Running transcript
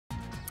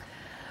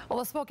Well,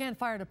 the Spokane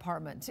Fire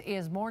Department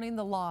is mourning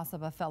the loss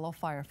of a fellow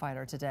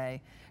firefighter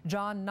today.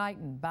 John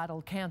Knighten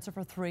battled cancer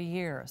for 3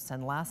 years,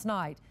 and last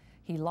night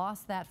he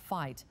lost that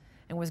fight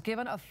and was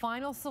given a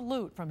final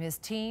salute from his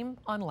team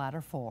on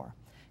Ladder 4.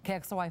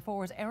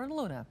 KXLY4's Aaron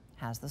Luna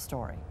has the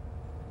story.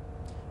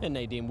 And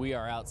Nadine, we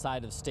are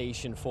outside of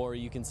Station 4.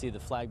 You can see the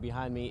flag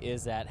behind me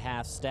is at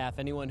half staff.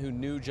 Anyone who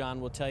knew John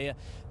will tell you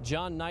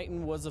John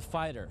Knighten was a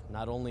fighter,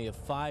 not only of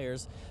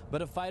fires,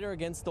 but a fighter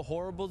against the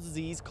horrible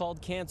disease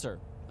called cancer.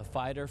 A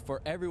fighter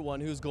for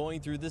everyone who's going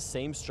through the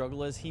same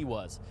struggle as he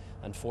was.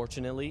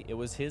 Unfortunately, it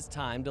was his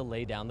time to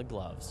lay down the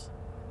gloves.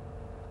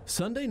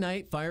 Sunday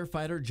night,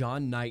 firefighter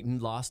John Knighten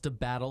lost a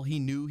battle he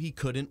knew he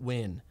couldn't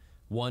win.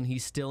 One he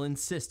still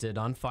insisted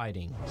on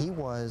fighting. He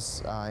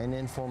was an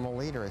informal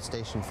leader at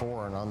Station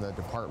 4 and on the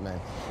department.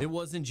 It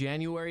was in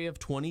January of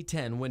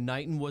 2010 when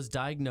Knighten was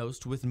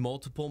diagnosed with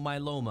multiple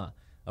myeloma,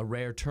 a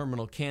rare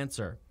terminal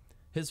cancer.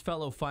 His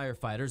fellow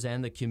firefighters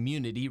and the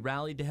community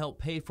rallied to help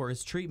pay for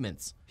his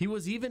treatments. He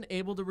was even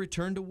able to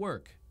return to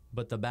work,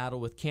 but the battle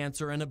with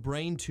cancer and a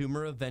brain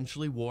tumor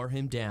eventually wore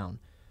him down.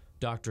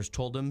 Doctors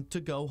told him to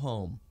go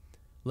home.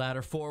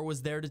 Ladder 4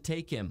 was there to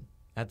take him.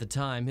 At the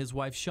time, his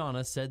wife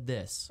Shauna said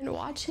this. And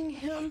watching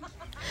him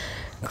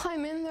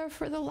climb in there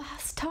for the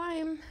last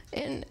time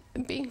and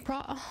being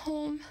brought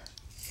home,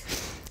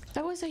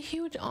 that was a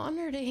huge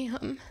honor to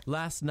him.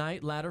 Last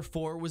night, Ladder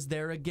 4 was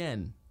there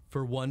again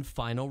for one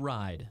final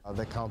ride.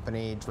 The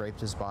company draped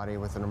his body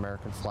with an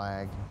American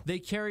flag. They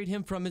carried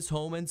him from his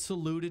home and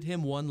saluted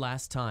him one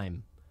last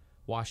time.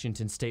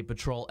 Washington State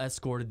Patrol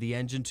escorted the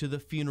engine to the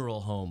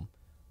funeral home.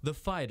 The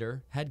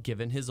fighter had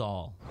given his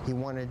all. He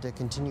wanted to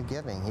continue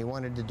giving. He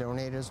wanted to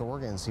donate his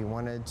organs. He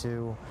wanted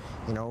to,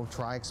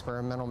 try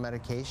experimental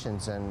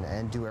medications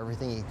and do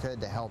everything he could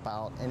to help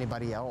out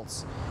anybody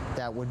else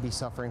that would be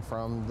suffering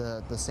from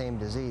the same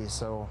disease.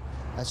 So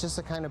that's just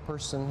the kind of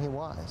person he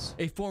was.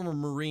 A former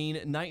Marine,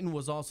 Knighten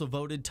was also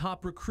voted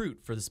top recruit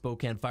for the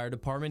Spokane Fire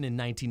Department in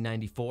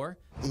 1994.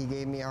 He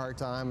gave me a hard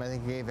time. I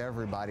think he gave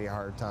everybody a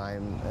hard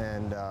time,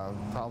 and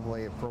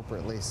probably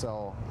appropriately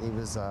so. He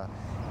was a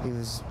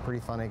pretty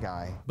funny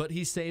guy. But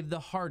he saved the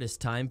hardest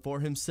time for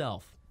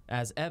himself,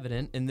 as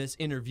evident in this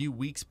interview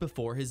weeks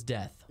before his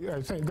death. Yeah,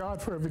 I thank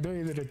God for every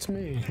day that it's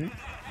me,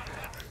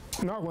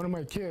 not one of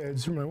my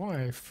kids or my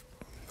wife.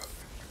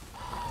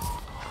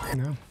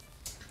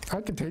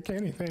 I can take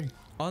anything.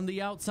 On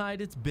the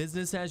outside, it's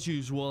business as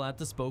usual at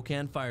the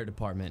Spokane Fire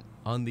Department.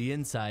 On the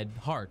inside,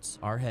 hearts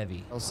are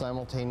heavy.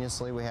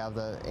 Simultaneously, we have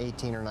the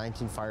 18 or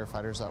 19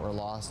 firefighters that were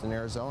lost in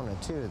Arizona,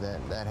 too,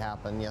 that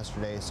happened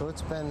yesterday. So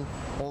it's been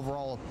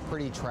overall a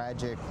pretty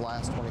tragic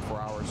last 24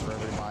 hours for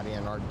everybody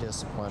in our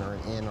discipline or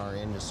in our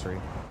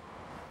industry.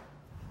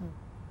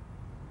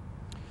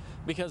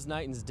 Because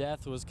Knighten's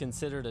death was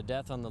considered a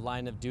death on the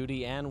line of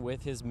duty and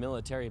with his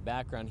military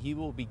background, he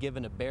will be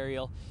given a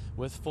burial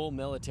with full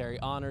military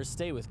honors.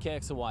 Stay with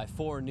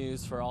KXLY4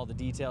 News for all the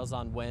details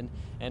on when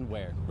and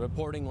where.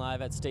 Reporting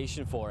live at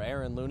Station 4,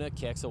 Aaron Luna,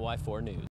 KXLY4 News.